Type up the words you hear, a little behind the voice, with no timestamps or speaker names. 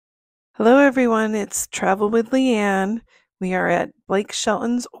Hello everyone, it's Travel with Leanne. We are at Blake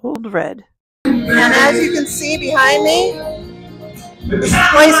Shelton's Ole Red. And as you can see behind me, this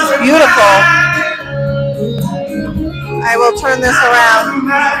place is beautiful. I will turn this around.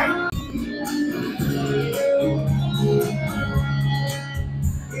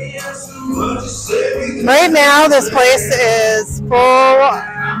 Right now this place is full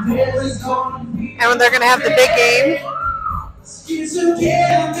and they're going to have the big game. I'm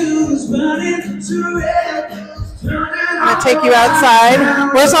going to take you outside.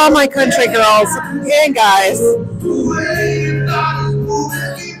 Where's all my country girls and guys?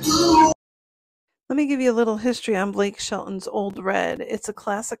 Let me give you a little history on Blake Shelton's Ole Red. It's a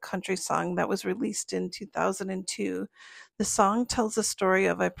classic country song that was released in 2002. The song tells the story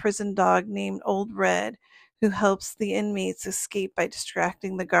of a prison dog named Ole Red who helps the inmates escape by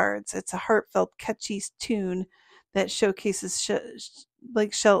distracting the guards. It's a heartfelt, catchy tune that showcases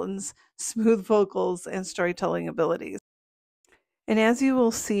Blake Shelton's smooth vocals and storytelling abilities. And as you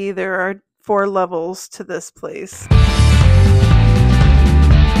will see, there are 4 levels to this place.